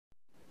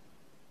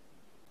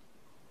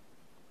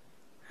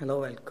Hello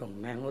welcome,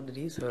 मैं हूं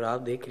अदरीस और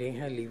आप देख रहे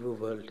हैं लीवो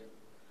वर्ल्ड।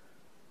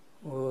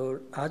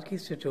 और आज की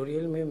इस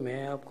ट्यूटोरियल में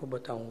मैं आपको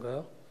बताऊंगा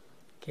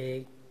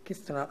कि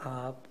किस तरह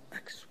आप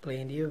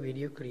एक्सप्लेनियो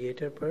वीडियो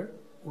क्रिएटर पर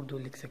उर्दू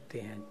लिख सकते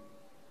हैं।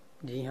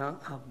 जी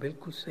हाँ, आप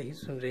बिल्कुल सही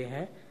सुन रहे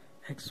हैं,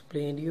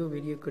 एक्सप्लेनियो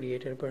वीडियो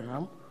क्रिएटर पर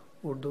हम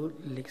उर्दू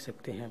लिख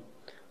सकते हैं।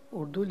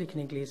 उर्दू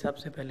लिखने के लिए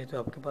सबसे पहले तो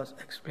आपके पास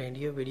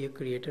एक्सप्लेनियो वीडियो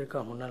क्रिएटर का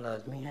होना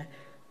लाजमी है।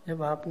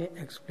 जब आपने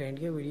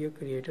एक्सप्लेनियो वीडियो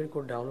क्रिएटर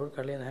को डाउनलोड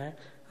कर लेना है,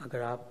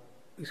 अगर आप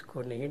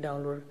इसको नहीं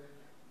डाउनलोड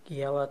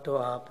किया हुआ तो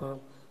आप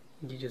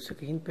ये जो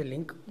स्क्रीन पे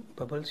लिंक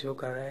बबल शो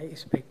कर रहा है,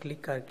 इस पर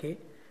क्लिक करके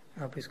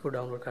आप इसको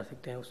डाउनलोड कर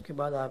सकते हैं। उसके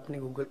बाद आपने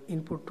गूगल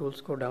इनपुट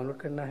टूल्स को डाउनलोड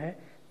करना है।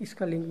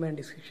 इसका लिंक मैंने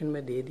डिस्क्रिप्शन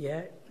में दे दिया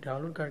है।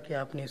 डाउनलोड करके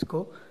आपने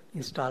इसको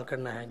इंस्टॉल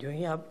करना है। जो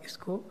ही आप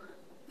इसको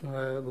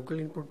गूगल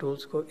इनपुट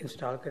टूल्स को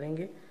इंस्टॉल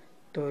करेंगे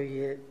तो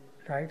ये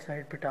राइट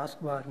साइड पे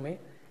टास्क बार में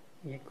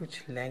ये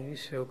कुछ लैंग्वेज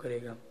शो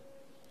करेगा।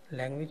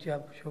 लैंग्वेज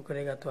आप शो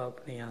करेगा तो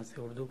आपने यहाँ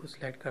से उर्दू को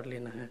सिलेक्ट कर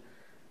लेना है।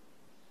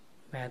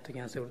 मैं तो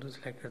यहाँ से उर्दू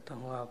सेलेक्ट करता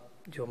हूँ, आप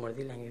जो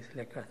मर्ज़ी लैंग्वेज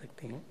सेलेक्ट कर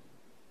सकते हैं।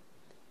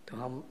 तो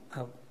हम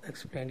अब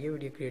एक्सप्लेनियो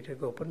वीडियो क्रिएटर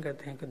को ओपन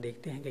करते हैं तो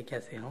देखते हैं कि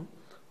कैसे हम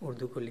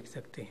उर्दू को लिख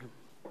सकते हैं।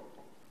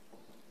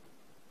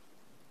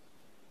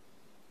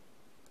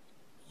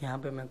 यहाँ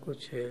पे मैं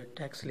कुछ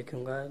टेक्स्ट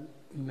लिखूँगा।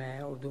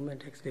 मैं उर्दू में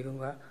टेक्स्ट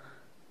लिखूँगा,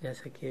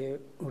 जैसे कि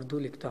उर्दू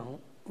लिखता हूँ,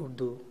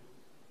 उर्दू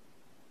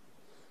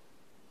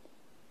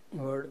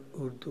और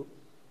उर्दू।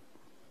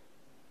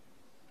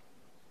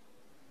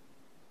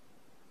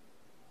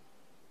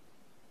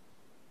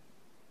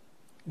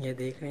 ये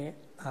देख रहे हैं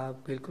आप,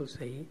 बिल्कुल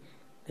सही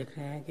देख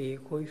रहे हैं कि ये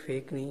कोई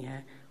फेक नहीं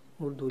है,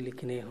 उर्दू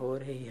लिखने हो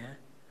रही है।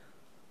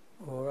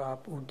 और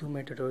आप उर्दू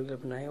में ट्यूटोरियल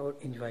बनाएं और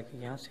एंजॉय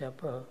करें। यहाँ से आप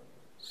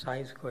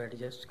साइज़ को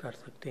एडजस्ट कर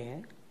सकते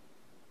हैं।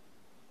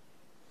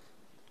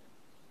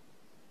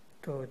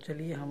 तो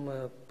चलिए हम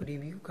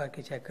प्रीव्यू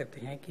करके चेक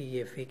करते हैं कि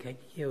ये फेक है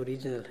कि ये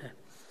ओरिजिनल है।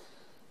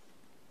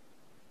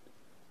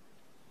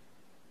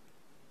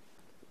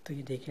 तो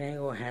ये देख रहे हैं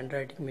वो हैंड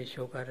राइटिंग में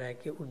शो कर रहा है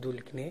कि उर्दू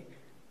लिखने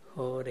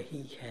हो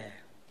रही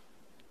है।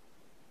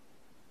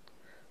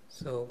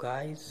 So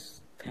guys,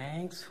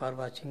 thanks for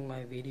watching my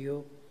video.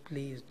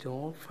 Please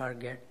don't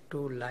forget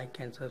to like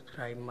and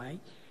subscribe my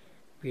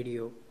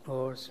video.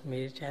 और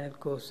मेरे चैनल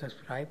को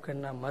सब्सक्राइब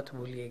करना मत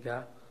भूलिएगा।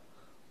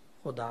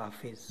 खुदा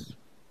हाफिज़,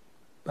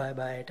 बाय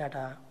बाय,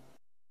 टाटा।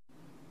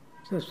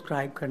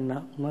 सब्सक्राइब करना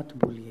मत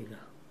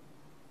भूलिएगा।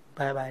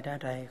 बाय बाय,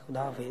 टाटा,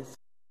 खुदा हाफिज़।